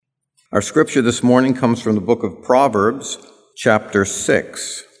Our scripture this morning comes from the book of Proverbs, chapter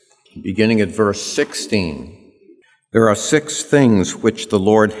 6, beginning at verse 16. There are 6 things which the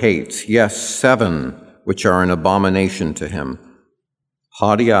Lord hates, yes, 7 which are an abomination to him: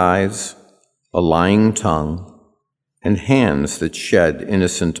 haughty eyes, a lying tongue, and hands that shed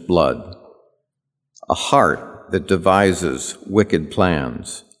innocent blood, a heart that devises wicked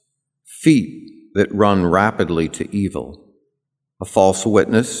plans, feet that run rapidly to evil, a false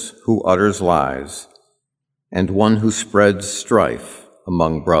witness who utters lies, and one who spreads strife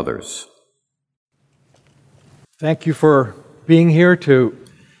among brothers. Thank you for being here to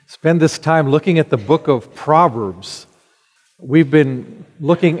spend this time looking at the book of Proverbs. We've been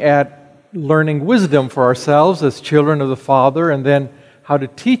looking at learning wisdom for ourselves as children of the Father, and then how to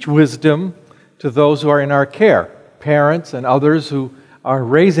teach wisdom to those who are in our care, parents and others who are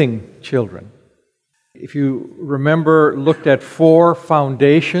raising children. If you remember, looked at 4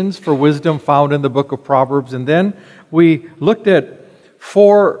 foundations for wisdom found in the book of Proverbs, and then we looked at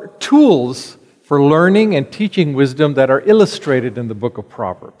 4 tools for learning and teaching wisdom that are illustrated in the book of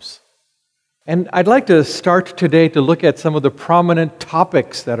Proverbs. And I'd like to start today to look at some of the prominent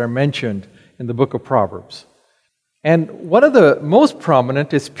topics that are mentioned in the book of Proverbs. And one of the most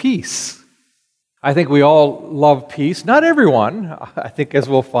prominent is peace. I think we all love peace. Not everyone, I think, as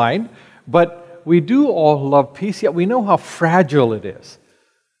we'll find, but we do all love peace, yet we know how fragile it is.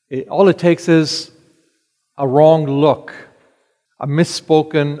 All it takes is a wrong look, a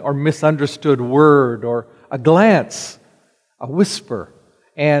misspoken or misunderstood word, or a glance, a whisper,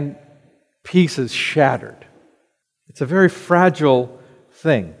 and peace is shattered. It's a very fragile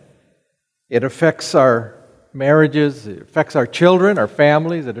thing. It affects our marriages, it affects our children, our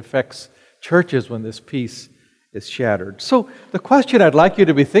families, it affects churches when this peace is shattered. So the question I'd like you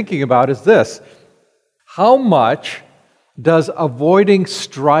to be thinking about is this: how much does avoiding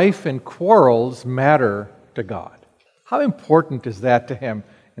strife and quarrels matter to God? How important is that to Him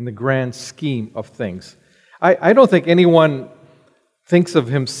in the grand scheme of things? I don't think anyone thinks of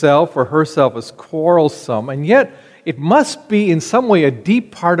himself or herself as quarrelsome, and yet it must be in some way a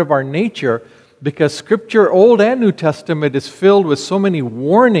deep part of our nature, because Scripture, Old and New Testament, is filled with so many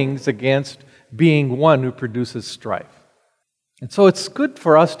warnings against being one who produces strife. And so it's good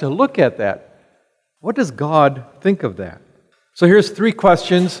for us to look at that. What does God think of that? So here's 3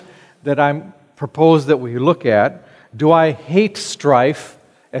 questions that I propose that we look at. Do I hate strife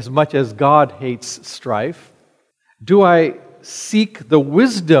as much as God hates strife? Do I seek the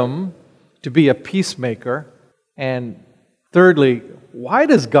wisdom to be a peacemaker? And thirdly, why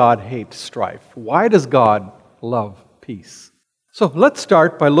does God hate strife? Why does God love peace? So let's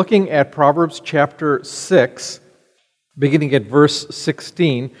start by looking at Proverbs chapter 6, beginning at verse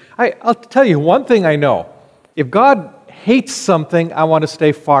 16. I'll tell you one thing I know. If God hates something, I want to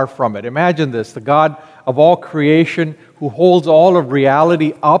stay far from it. Imagine this: the God of all creation, who holds all of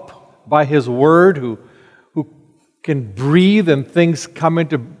reality up by His word, who can breathe and things come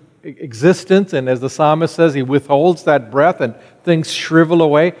into existence, and as the psalmist says, He withholds that breath and things shrivel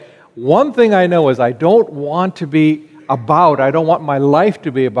away. One thing I know is I don't want my life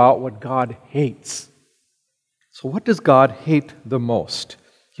to be about what God hates. So what does God hate the most?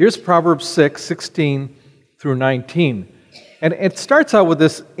 Here's Proverbs 6, 16 through 19. And it starts out with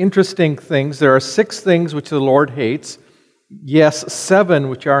this interesting things. There are 6 things which the Lord hates. Yes, 7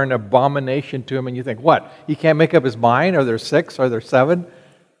 which are an abomination to Him. And you think, what? He can't make up His mind? Are there 6? Are there 7?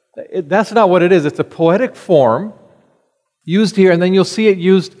 That's not what it is. It's a poetic form used here. And then you'll see it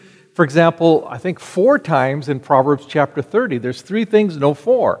used, for example, I think 4 times in Proverbs chapter 30. There's 3 things, no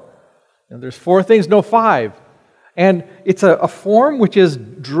 4. And there's 4 things, no 5. And it's a form which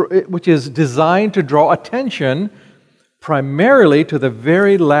is designed to draw attention primarily to the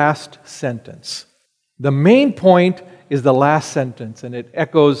very last sentence. The main point is the last sentence, and it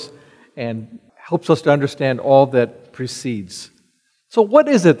echoes and helps us to understand all that precedes. So what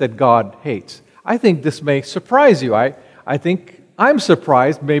is it that God hates? I think this may surprise you. I think I'm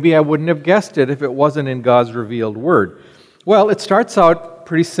surprised. Maybe I wouldn't have guessed it if it wasn't in God's revealed word. Well, it starts out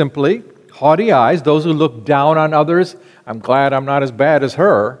pretty simply. Haughty eyes, those who look down on others. I'm glad I'm not as bad as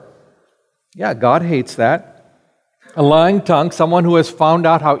her. Yeah, God hates that. A lying tongue, someone who has found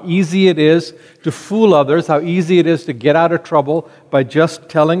out how easy it is to fool others, how easy it is to get out of trouble by just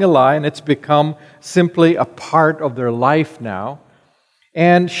telling a lie, and it's become simply a part of their life now.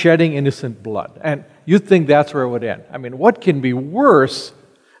 And shedding innocent blood. And you'd think that's where it would end. I mean, what can be worse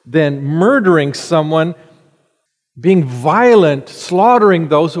than murdering someone, being violent, slaughtering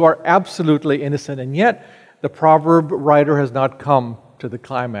those who are absolutely innocent? And yet, the proverb writer has not come to the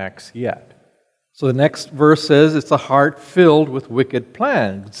climax yet. So the next verse says it's a heart filled with wicked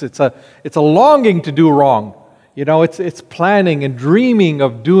plans. It's a longing to do wrong. It's planning and dreaming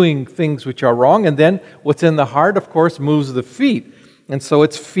of doing things which are wrong. And then what's in the heart, of course, moves the feet. And so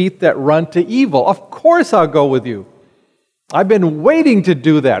it's feet that run to evil. Of course I'll go with you. I've been waiting to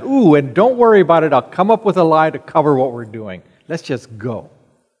do that. Ooh, and don't worry about it. I'll come up with a lie to cover what we're doing. Let's just go.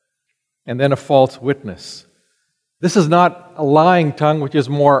 And then a false witness. This is not a lying tongue, which is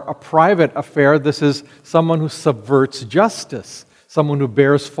more a private affair. This is someone who subverts justice, someone who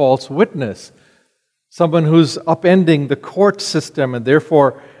bears false witness, someone who's upending the court system and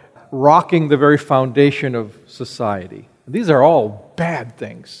therefore rocking the very foundation of society. These are all bad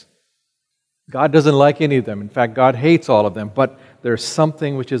things. God doesn't like any of them. In fact, God hates all of them. But there's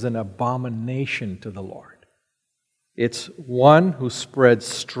something which is an abomination to the Lord. It's one who spreads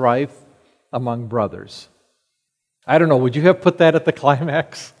strife among brothers. I don't know, would you have put that at the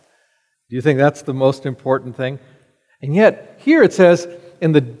climax? Do you think that's the most important thing? And yet, here it says,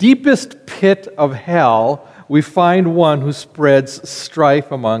 in the deepest pit of hell, we find one who spreads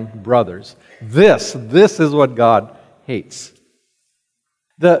strife among brothers. This is what God hates.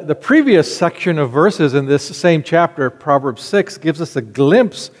 The previous section of verses in this same chapter, Proverbs 6, gives us a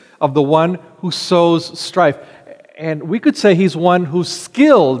glimpse of the one who sows strife. And we could say he's one who's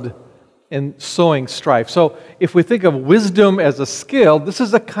skilled in sowing strife. So if we think of wisdom as a skill, this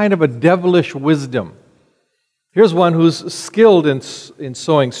is a kind of a devilish wisdom. Here's one who's skilled in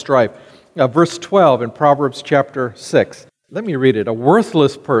sowing strife. Verse 12 in Proverbs chapter 6. Let me read it. A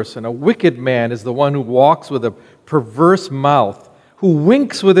worthless person, a wicked man, is the one who walks with a perverse mouth, who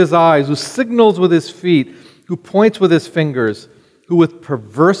winks with his eyes, who signals with his feet, who points with his fingers, who with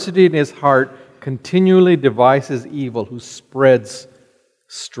perversity in his heart continually devises evil, who spreads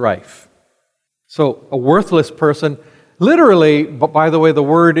strife. So a worthless person, literally, but by the way, the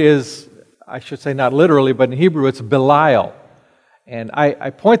word is, I should say not literally, but in Hebrew it's Belial. And I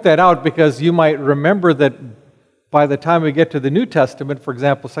point that out because you might remember that by the time we get to the New Testament, for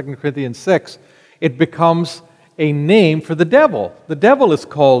example, 2 Corinthians 6, it becomes a name for the devil. The devil is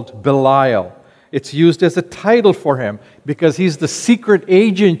called Belial. It's used as a title for him because he's the secret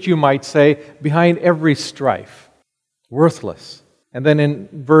agent, you might say, behind every strife. Worthless. And then in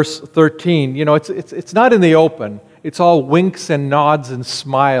verse 13, it's not in the open. It's all winks and nods and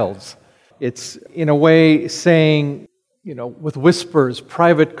smiles. It's in a way saying, with whispers,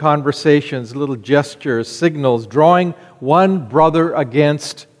 private conversations, little gestures, signals, drawing one brother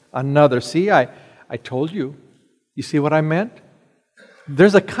against another. See, I told you. You see what I meant?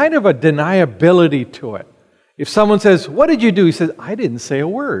 There's a kind of a deniability to it. If someone says, "What did you do?" He says, "I didn't say a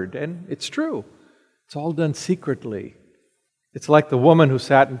word." And it's true. It's all done secretly. It's like the woman who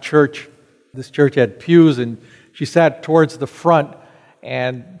sat in church. This church had pews, and she sat towards the front,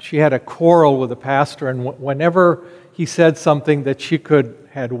 and she had a quarrel with the pastor, and whenever he said something that she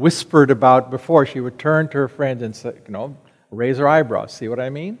had whispered about before, she would turn to her friend and say, raise her eyebrows. See what I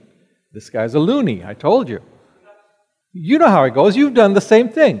mean? This guy's a loony, I told you. You know how it goes. You've done the same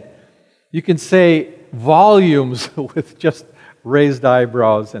thing. You can say volumes with just raised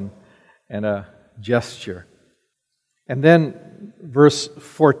eyebrows and a gesture. And then verse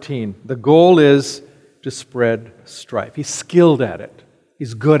 14, the goal is to spread strife. He's skilled at it.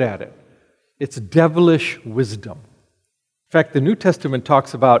 He's good at it. It's devilish wisdom. In fact, the New Testament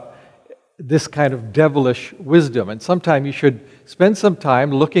talks about this kind of devilish wisdom. And sometime you should spend some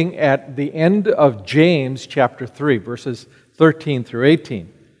time looking at the end of James chapter 3, verses 13 through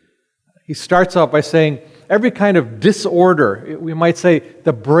 18. He starts out by saying, every kind of disorder, we might say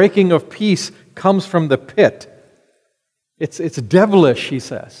the breaking of peace, comes from the pit. It's devilish, he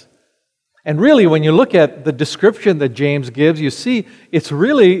says. And really, when you look at the description that James gives, you see it's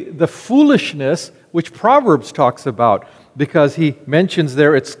really the foolishness which Proverbs talks about, because he mentions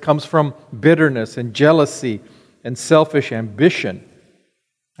there it comes from bitterness and jealousy and selfish ambition.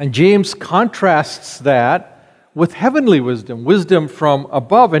 And James contrasts that with heavenly wisdom, wisdom from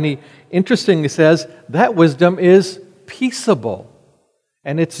above. And he interestingly says that wisdom is peaceable,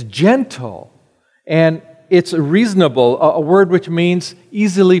 and it's gentle, and it's reasonable, a word which means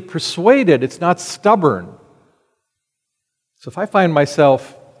easily persuaded. It's not stubborn. So if I find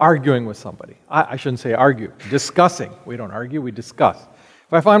myself arguing with somebody, I shouldn't say argue, discussing. We don't argue, we discuss.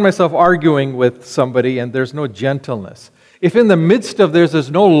 If I find myself arguing with somebody and there's no gentleness, if in the midst of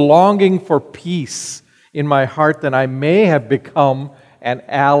there's no longing for peace in my heart, then I may have become an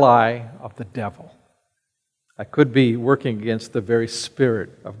ally of the devil. I could be working against the very Spirit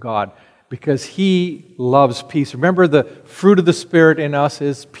of God, because He loves peace. Remember, the fruit of the Spirit in us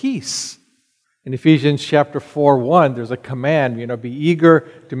is peace. In Ephesians chapter 4:1, there's a command, be eager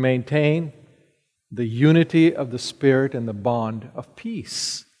to maintain the unity of the Spirit and the bond of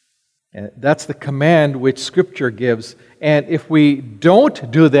peace. And that's the command which Scripture gives. And if we don't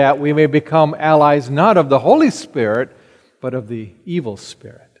do that, we may become allies not of the Holy Spirit, but of the evil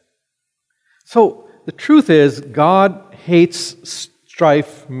spirit. So the truth is, God hates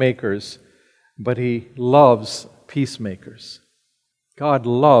strife makers, but He loves peacemakers. God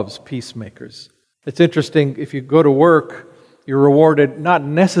loves peacemakers. It's interesting, if you go to work, you're rewarded not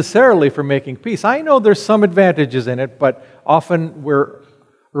necessarily for making peace. I know there's some advantages in it, but often we're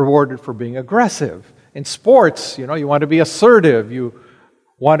rewarded for being aggressive. In sports, you want to be assertive. You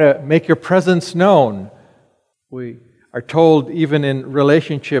want to make your presence known. We are told, even in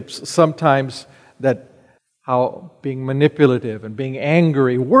relationships, sometimes that how being manipulative and being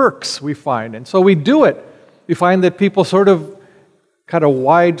angry works, we find. And so we do it. We find that people sort of cut a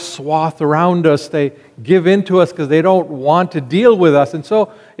wide swath around us. They give in to us because they don't want to deal with us. And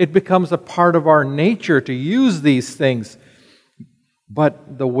so it becomes a part of our nature to use these things.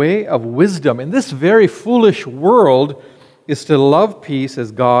 But the way of wisdom in this very foolish world is to love peace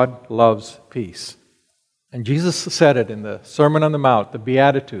as God loves peace. And Jesus said it in the Sermon on the Mount, the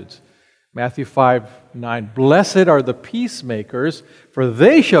Beatitudes, Matthew 5:9. Blessed are the peacemakers, for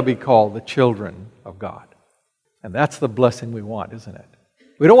they shall be called the children of God. And that's the blessing we want, isn't it?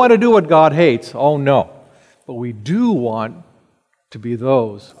 We don't want to do what God hates. Oh, no. But we do want to be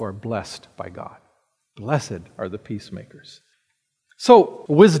those who are blessed by God. Blessed are the peacemakers. So,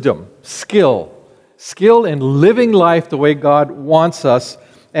 wisdom, skill in living life the way God wants us.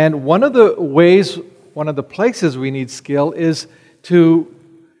 And one of the places we need skill is to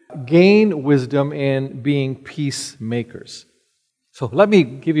gain wisdom in being peacemakers. So let me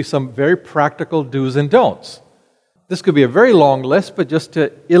give you some very practical do's and don'ts. This could be a very long list, but just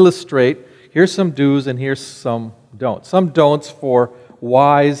to illustrate, here's some do's and here's some don'ts. Some don'ts for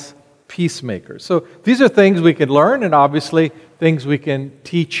wise peacemakers. So these are things we can learn, and obviously things we can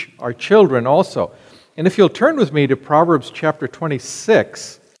teach our children also. And if you'll turn with me to Proverbs chapter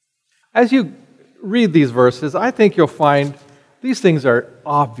 26, as you read these verses, I think you'll find these things are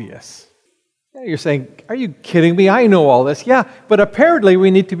obvious. You're saying, are you kidding me? I know all this. Yeah, but apparently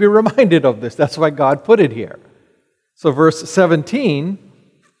we need to be reminded of this. That's why God put it here. So verse 17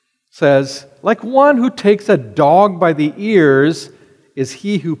 says, like one who takes a dog by the ears is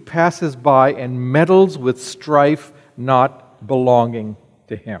he who passes by and meddles with strife not belonging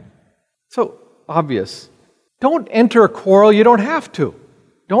to him. So obvious. Don't enter a quarrel you don't have to.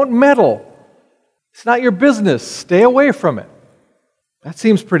 Don't meddle. It's not your business. Stay away from it. That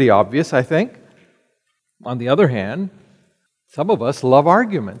seems pretty obvious, I think. On the other hand, some of us love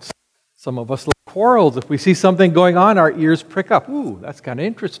arguments. Some of us love quarrels. If we see something going on, our ears prick up. Ooh, that's kind of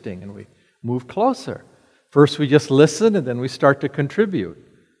interesting, and we move closer. First we just listen, and then we start to contribute.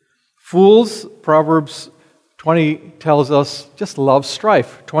 Fools, Proverbs 20 tells us, just love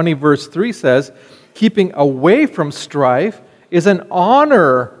strife. 20 verse 3 says, keeping away from strife is an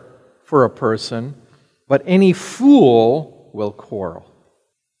honor for a person, but any fool will quarrel.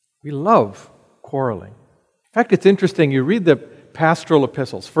 We love quarreling. In fact, it's interesting, you read the pastoral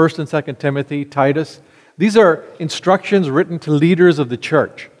epistles, 1st and 2nd Timothy, Titus. These are instructions written to leaders of the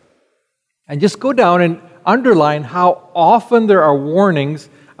church. And just go down and underline how often there are warnings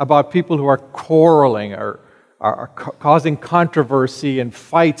about people who are quarreling or are causing controversy and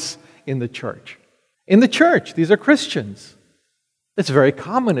fights in the church. In the church, these are Christians. It's very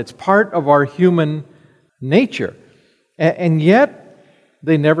common. It's part of our human nature. And yet,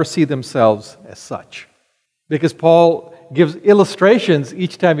 they never see themselves as such. Because Paul gives illustrations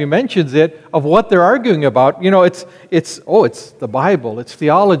each time he mentions it of what they're arguing about. You know, it's the Bible, it's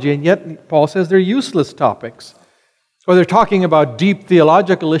theology, and yet Paul says they're useless topics. Or they're talking about deep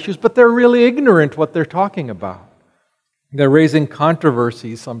theological issues, but they're really ignorant what they're talking about. They're raising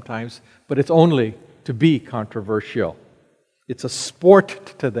controversies sometimes, but it's only to be controversial. It's a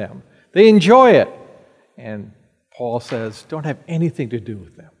sport to them. They enjoy it. And Paul says, don't have anything to do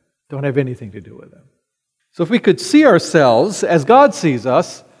with them. Don't have anything to do with them. So if we could see ourselves as God sees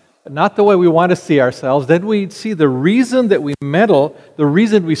us, not the way we want to see ourselves, then we'd see the reason that we meddle, the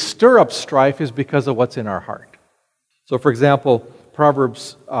reason we stir up strife is because of what's in our heart. So for example,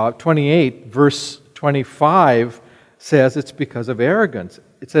 Proverbs 28, verse 25 says it's because of arrogance.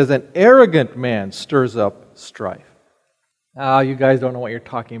 It says, an arrogant man stirs up strife. You guys don't know what you're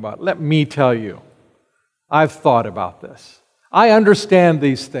talking about. Let me tell you. I've thought about this. I understand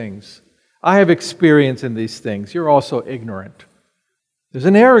these things. I have experience in these things. You're also ignorant. There's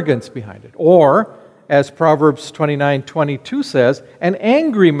an arrogance behind it. Or, as Proverbs 29:22 says, an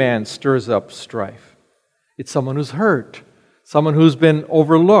angry man stirs up strife. It's someone who's hurt, someone who's been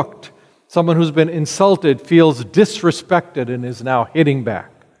overlooked, Someone who's been insulted feels disrespected and is now hitting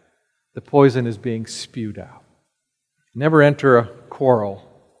back. The poison is being spewed out. Never enter a quarrel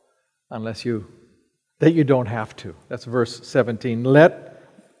unless you don't have to. That's verse 17.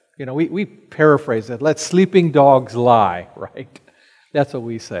 We paraphrase it. Let sleeping dogs lie, right? That's what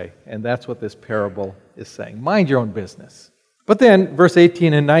we say. And that's what this parable is saying. Mind your own business. But then, verse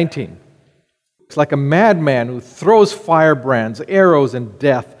 18 and 19. It's like a madman who throws firebrands, arrows, and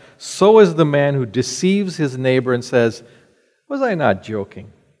death. So is the man who deceives his neighbor and says, was I not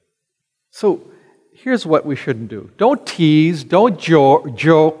joking? So here's what we shouldn't do. Don't tease, don't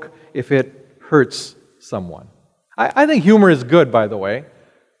joke if it hurts someone. I think humor is good, by the way.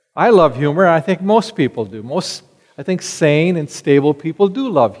 I love humor. I think most people do. I think sane and stable people do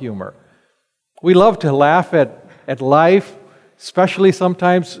love humor. We love to laugh at life, especially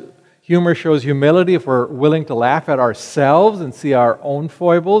sometimes humor shows humility if we're willing to laugh at ourselves and see our own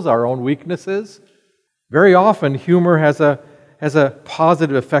foibles, our own weaknesses. Very often, humor has a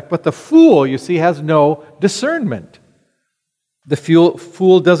positive effect, but the fool, you see, has no discernment. The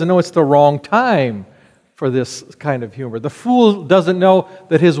fool doesn't know it's the wrong time for this kind of humor. The fool doesn't know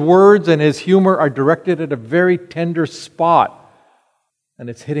that his words and his humor are directed at a very tender spot, and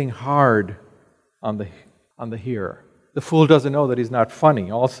it's hitting hard on the hearer. The fool doesn't know that he's not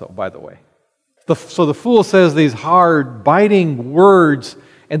funny also, by the way. So the fool says these hard, biting words,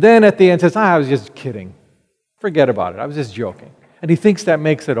 and then at the end says, I was just kidding. Forget about it. I was just joking. And he thinks that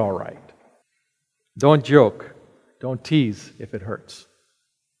makes it all right. Don't joke. Don't tease if it hurts.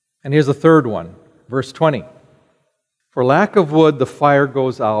 And here's the third one, verse 20. For lack of wood, the fire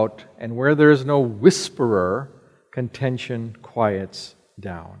goes out, and where there is no whisperer, contention quiets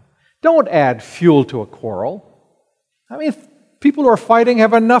down. Don't add fuel to a quarrel. I mean, people who are fighting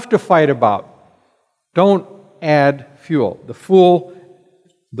have enough to fight about. Don't add fuel. The fool,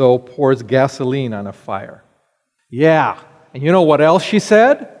 though, pours gasoline on a fire. Yeah, and you know what else she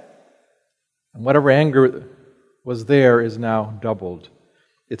said? And whatever anger was there is now doubled.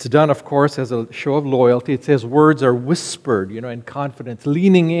 It's done, of course, as a show of loyalty. It says words are whispered, in confidence,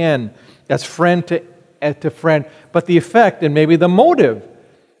 leaning in as friend to friend. But the effect, and maybe the motive,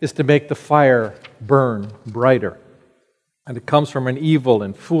 is to make the fire burn brighter. And it comes from an evil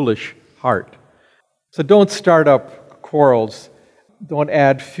and foolish heart. So don't start up quarrels. Don't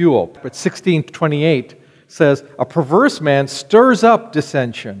add fuel. But 16:28 says, a perverse man stirs up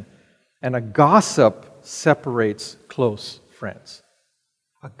dissension, and a gossip separates close friends.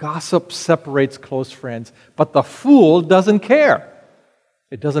 A gossip separates close friends, but the fool doesn't care.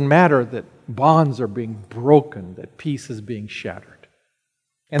 It doesn't matter that bonds are being broken, that peace is being shattered.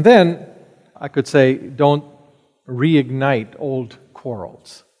 And then, I could say, don't reignite old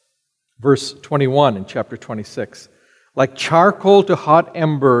quarrels. Verse 21 in chapter 26. Like charcoal to hot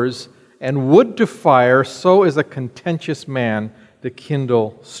embers and wood to fire, so is a contentious man to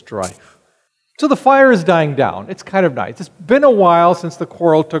kindle strife. So the fire is dying down. It's kind of nice. It's been a while since the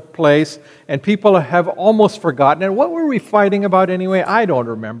quarrel took place, and people have almost forgotten. And what were we fighting about anyway? I don't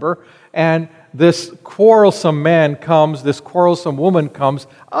remember. And this quarrelsome man comes, this quarrelsome woman comes.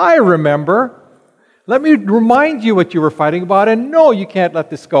 I remember. Let me remind you what you were fighting about, and no, you can't let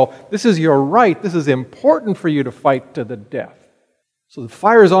this go. This is your right. This is important for you to fight to the death. So the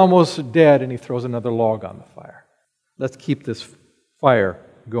fire is almost dead, and he throws another log on the fire. Let's keep this fire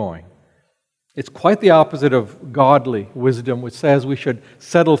going. It's quite the opposite of godly wisdom, which says we should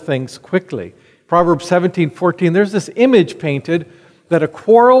settle things quickly. Proverbs 17:14, there's this image painted that a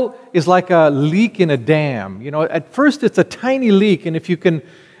quarrel is like a leak in a dam. At first it's a tiny leak, and if you can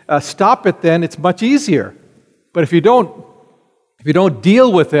stop it, then it's much easier. But if you don't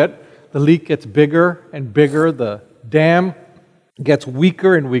deal with it, the leak gets bigger and bigger. The dam gets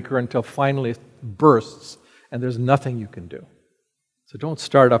weaker and weaker until finally it bursts, and there's nothing you can do. So don't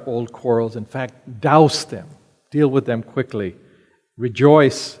start up old quarrels. In fact, douse them. Deal with them quickly.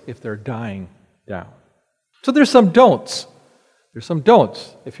 Rejoice if they're dying down. So there's some don'ts. There's some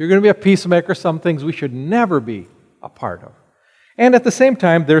don'ts. If you're going to be a peacemaker, some things we should never be a part of. And at the same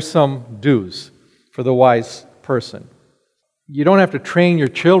time, there's some do's for the wise person. You don't have to train your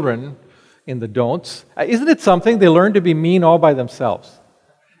children in the don'ts. Isn't it something they learn to be mean all by themselves?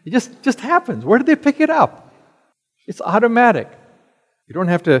 It just happens. Where did they pick it up? It's automatic. You don't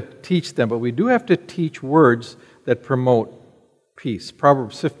have to teach them, but we do have to teach words that promote peace.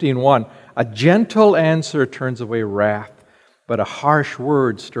 Proverbs 15:1, a gentle answer turns away wrath, but a harsh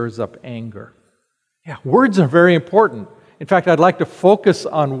word stirs up anger. Yeah, words are very important. In fact, I'd like to focus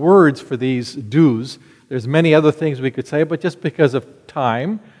on words for these do's. There's many other things we could say, but just because of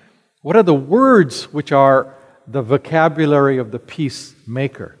time, what are the words which are the vocabulary of the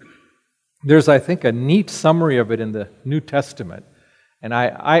peacemaker? There's, I think, a neat summary of it in the New Testament. And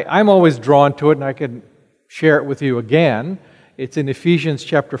I'm always drawn to it, and I can share it with you again. It's in Ephesians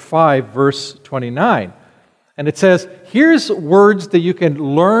chapter 5, verse 29. And it says, here's words that you can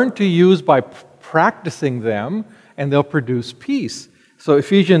learn to use by practicing them, and they'll produce peace. So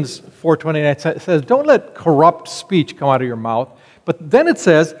Ephesians 4:29 says, don't let corrupt speech come out of your mouth. But then it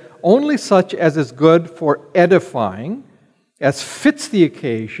says, only such as is good for edifying, as fits the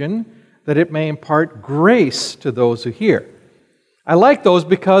occasion, that it may impart grace to those who hear. I like those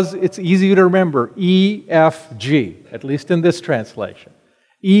because it's easy to remember. EFG, at least in this translation.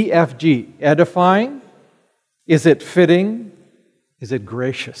 EFG, edifying. Is it fitting? Is it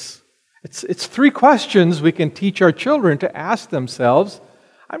gracious? It's three questions we can teach our children to ask themselves.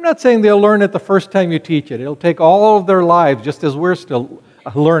 I'm not saying they'll learn it the first time you teach it. It'll take all of their lives, just as we're still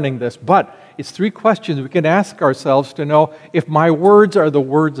learning this. But it's three questions we can ask ourselves to know if my words are the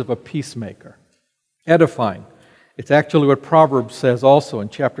words of a peacemaker. Edifying. It's actually what Proverbs says also in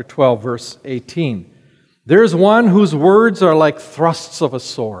chapter 12, verse 18. There's one whose words are like thrusts of a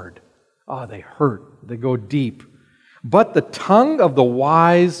sword. Oh, they hurt. They go deep. But the tongue of the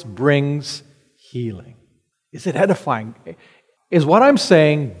wise brings healing. Is it edifying? Is what I'm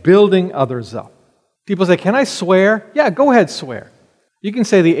saying building others up? People say, can I swear? Yeah, go ahead, swear. You can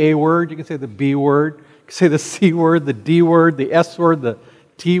say the A word, you can say the B word, you can say the C word, the D word, the S word, the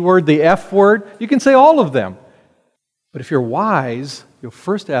T word, the F word. You can say all of them. But if you're wise, you'll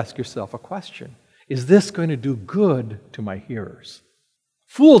first ask yourself a question. Is this going to do good to my hearers?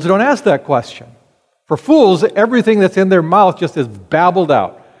 Fools don't ask that question. For fools, everything that's in their mouth just is babbled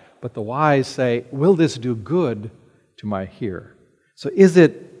out. But the wise say, will this do good to my hearer? So is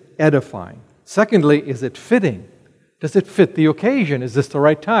it edifying? Secondly, is it fitting? Does it fit the occasion? Is this the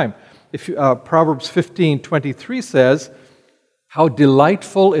right time? Proverbs 15:23 says, how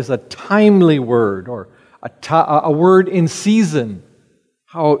delightful is a timely word, or a word in season.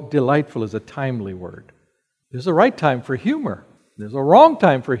 How delightful is a timely word. There's a right time for humor. There's a wrong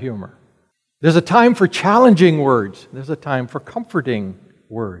time for humor. There's a time for challenging words. There's a time for comforting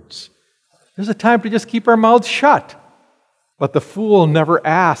words. There's a time to just keep our mouths shut. But the fool never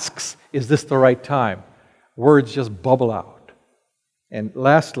asks, is this the right time? Words just bubble out. And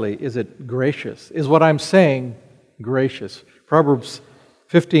lastly, is it gracious? Is what I'm saying gracious? Proverbs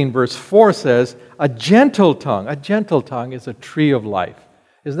 15 verse 4 says, a gentle tongue is a tree of life.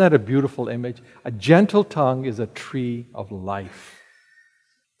 Isn't that a beautiful image? A gentle tongue is a tree of life.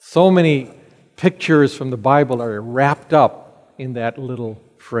 So many pictures from the Bible are wrapped up in that little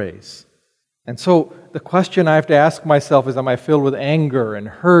phrase. And so the question I have to ask myself is, am I filled with anger and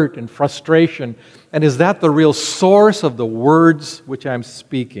hurt and frustration? And is that the real source of the words which I'm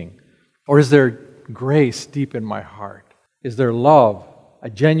speaking? Or is there grace deep in my heart? Is there love, a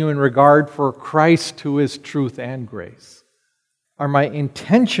genuine regard for Christ who is truth and grace? Are my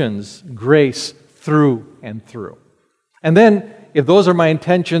intentions grace through and through? And then, if those are my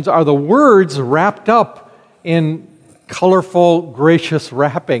intentions, are the words wrapped up in colorful, gracious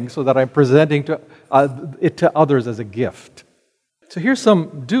wrapping so that I'm presenting it to others as a gift? So here's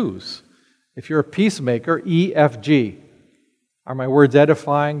some do's. If you're a peacemaker, EFG. Are my words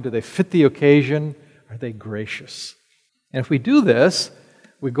edifying? Do they fit the occasion? Are they gracious? And if we do this,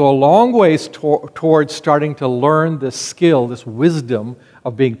 we go a long ways towards starting to learn this skill, this wisdom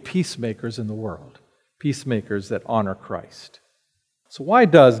of being peacemakers in the world. Peacemakers that honor Christ. So why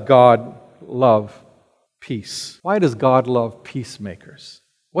does God love peace? Why does God love peacemakers?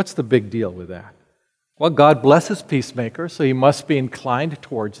 What's the big deal with that? Well, God blesses peacemakers, so He must be inclined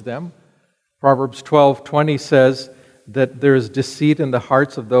towards them. Proverbs 12:20 says that there is deceit in the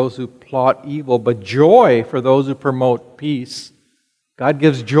hearts of those who plot evil, but joy for those who promote peace. God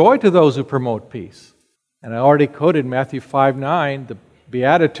gives joy to those who promote peace. And I already quoted Matthew 5:9, the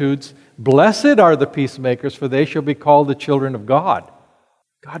Beatitudes, blessed are the peacemakers, for they shall be called the children of God.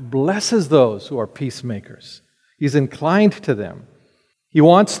 God blesses those who are peacemakers. He's inclined to them. He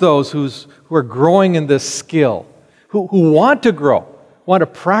wants those who are growing in this skill, who want to grow, want to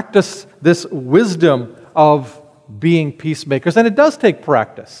practice this wisdom of being peacemakers. And it does take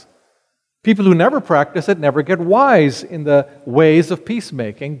practice. People who never practice it never get wise in the ways of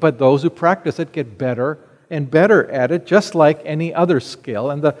peacemaking, but those who practice it get better and better at it, just like any other skill.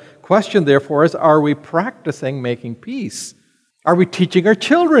 And the question, therefore, is, are we practicing making peace? Are we teaching our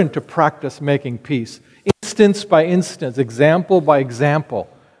children to practice making peace? Instance by instance, example by example.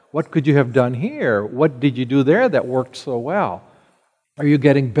 What could you have done here? What did you do there that worked so well? Are you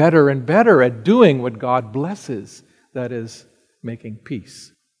getting better and better at doing what God blesses, that is, making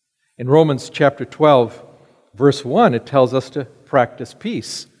peace? In Romans chapter 12, verse 1, it tells us to practice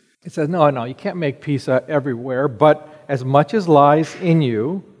peace. It says, no, you can't make peace everywhere, but as much as lies in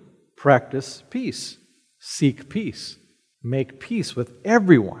you, practice peace. Seek peace. Make peace with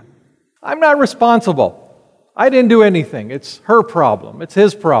everyone. I'm not responsible. I didn't do anything. It's her problem. It's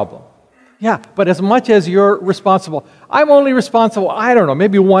his problem. Yeah, but as much as you're responsible, I'm only responsible, I don't know,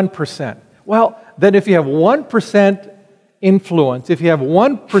 maybe 1%. Well, then if you have 1% influence, if you have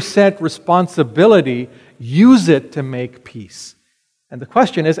 1% responsibility, use it to make peace. And the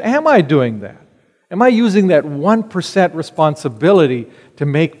question is, am I doing that? Am I using that 1% responsibility to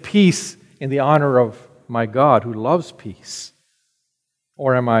make peace in the honor of my God who loves peace?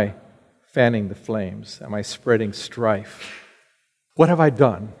 Or am I fanning the flames? Am I spreading strife? What have I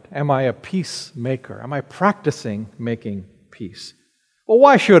done? Am I a peacemaker? Am I practicing making peace? Well,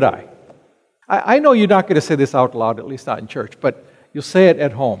 why should I? I know you're not going to say this out loud, at least not in church, but you'll say it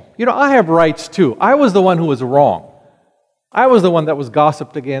at home. I have rights too. I was the one who was wrong. I was the one that was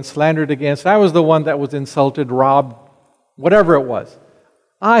gossiped against, slandered against. I was the one that was insulted, robbed, whatever it was.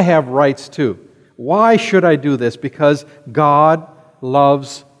 I have rights too. Why should I do this? Because God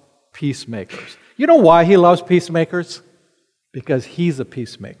loves peacemakers. You know why He loves peacemakers? Because He's a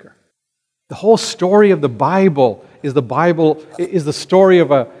peacemaker. The whole story of the Bible is the story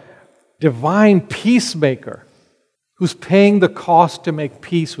of a divine peacemaker who's paying the cost to make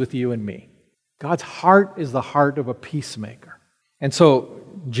peace with you and me. God's heart is the heart of a peacemaker. And so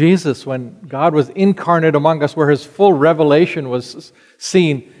Jesus, when God was incarnate among us, where His full revelation was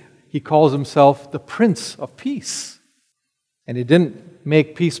seen, He calls Himself the Prince of Peace. And He didn't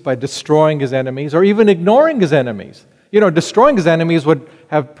make peace by destroying His enemies or even ignoring His enemies. Destroying His enemies would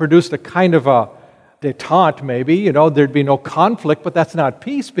have produced a kind of a detente, maybe. There'd be no conflict, but that's not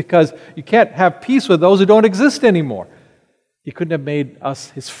peace, because you can't have peace with those who don't exist anymore. He couldn't have made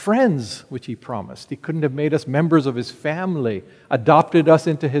us His friends, which He promised. He couldn't have made us members of His family, adopted us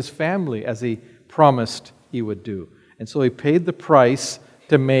into His family, as He promised He would do. And so He paid the price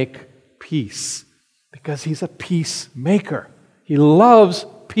to make peace, because He's a peacemaker. He loves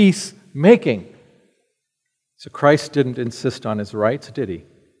peacemaking. So Christ didn't insist on His rights, did He?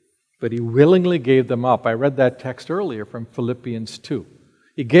 But He willingly gave them up. I read that text earlier from Philippians 2.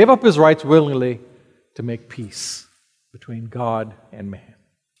 He gave up His rights willingly to make peace between God and man.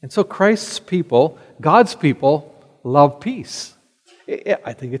 And so Christ's people, God's people, love peace.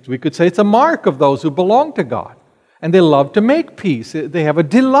 I think we could say it's a mark of those who belong to God. And they love to make peace. They have a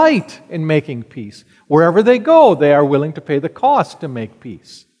delight in making peace. Wherever they go, they are willing to pay the cost to make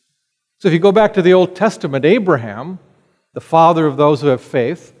peace. So if you go back to the Old Testament, Abraham, the father of those who have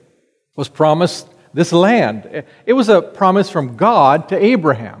faith, was promised this land. It was a promise from God to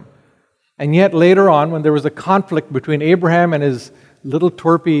Abraham. And yet later on, when there was a conflict between Abraham and his little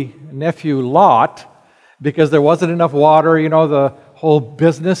twerpy nephew Lot, because there wasn't enough water, the whole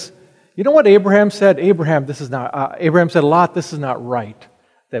business, you know what Abraham said? Abraham said, Lot, this is not right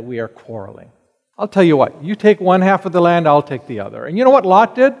that we are quarreling. I'll tell you what, you take one half of the land, I'll take the other. And you know what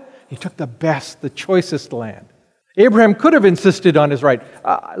Lot did? He took the best, the choicest land. Abraham could have insisted on his right.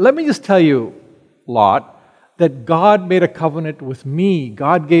 Let me just tell you, Lot, that God made a covenant with me.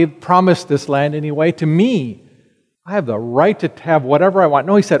 God promised this land anyway to me. I have the right to have whatever I want.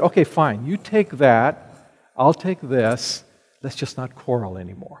 No, He said, okay, fine, you take that, I'll take this. Let's just not quarrel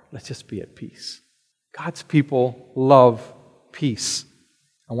anymore. Let's just be at peace. God's people love peace.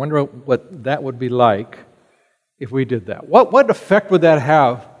 I wonder what that would be like if we did that. What effect would that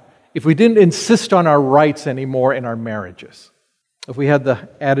have if we didn't insist on our rights anymore in our marriages? If we had the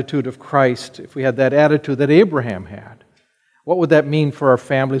attitude of Christ, if we had that attitude that Abraham had, what would that mean for our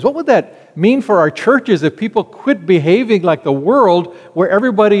families? What would that mean for our churches if people quit behaving like the world, where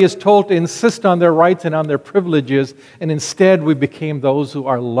everybody is told to insist on their rights and on their privileges, and instead we became those who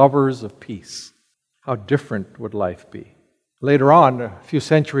are lovers of peace? How different would life be? Later on, a few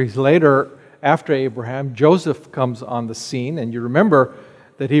centuries later, after Abraham, Joseph comes on the scene, and you remember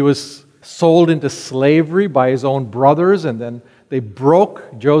that he was sold into slavery by his own brothers, and then they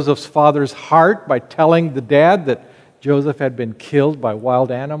broke Joseph's father's heart by telling the dad that Joseph had been killed by wild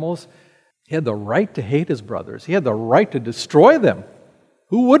animals. He had the right to hate his brothers. He had the right to destroy them.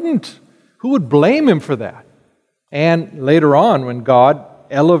 Who wouldn't? Who would blame him for that? And later on, when God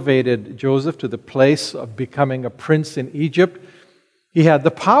elevated Joseph to the place of becoming a prince in Egypt, he had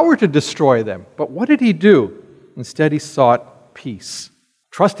the power to destroy them. But what did he do? Instead, he sought peace.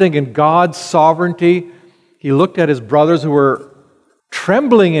 Trusting in God's sovereignty, he looked at his brothers who were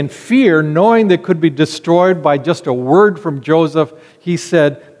trembling in fear, knowing they could be destroyed by just a word from Joseph. He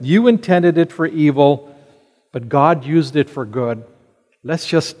said, "You intended it for evil, but God used it for good. Let's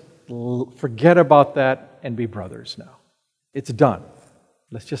just forget about that and be brothers now. It's done."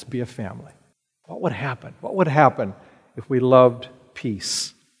 Let's just be a family. What would happen? What would happen if we loved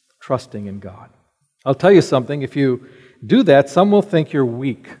peace, trusting in God? I'll tell you something. If you do that, some will think you're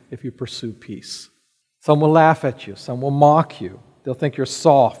weak if you pursue peace. Some will laugh at you. Some will mock you. They'll think you're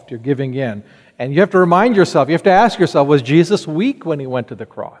soft, you're giving in. And you have to remind yourself, you have to ask yourself, was Jesus weak when he went to the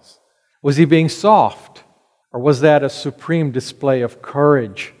cross? Was he being soft? Or was that a supreme display of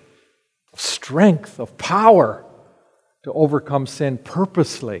courage, of strength, of power to overcome sin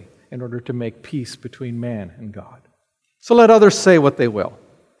purposely in order to make peace between man and God? So let others say what they will.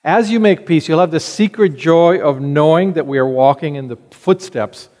 As you make peace, you'll have the secret joy of knowing that we are walking in the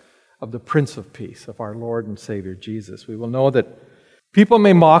footsteps of the Prince of Peace, of our Lord and Savior Jesus. We will know that people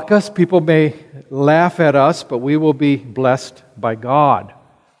may mock us, people may laugh at us, but we will be blessed by God.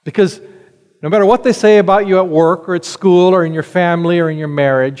 Because no matter what they say about you at work or at school or in your family or in your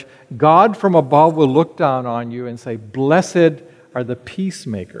marriage, God from above will look down on you and say, "Blessed are the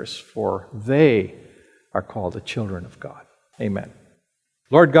peacemakers, for they are called the children of God." Amen.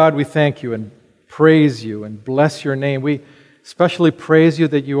 Lord God, we thank you and praise you and bless your name. We especially praise you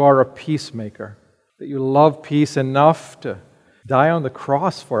that you are a peacemaker, that you love peace enough to die on the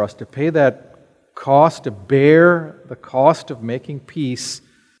cross for us, to pay that cost, to bear the cost of making peace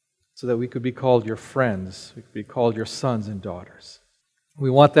so that we could be called your friends, we could be called your sons and daughters. We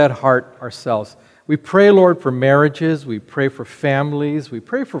want that heart ourselves. We pray, Lord, for marriages, we pray for families, we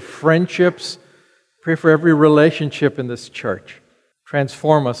pray for friendships, pray for every relationship in this church.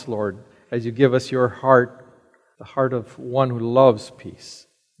 Transform us, Lord, as you give us your heart, the heart of one who loves peace.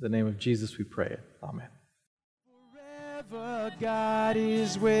 In the name of Jesus we pray it. Amen. Forever God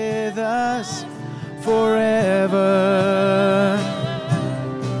is with us, forever,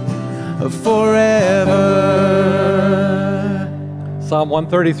 forever. Psalm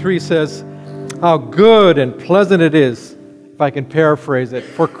 133 says, "How good and pleasant it is," if I can paraphrase it,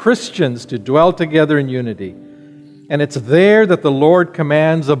 "for Christians to dwell together in unity. And it's there that the Lord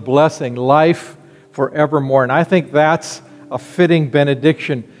commands a blessing, life forevermore." And I think that's a fitting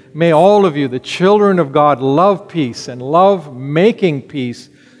benediction. May all of you, the children of God, love peace and love making peace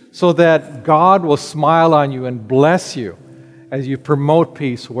so that God will smile on you and bless you as you promote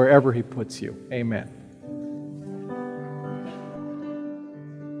peace wherever He puts you. Amen.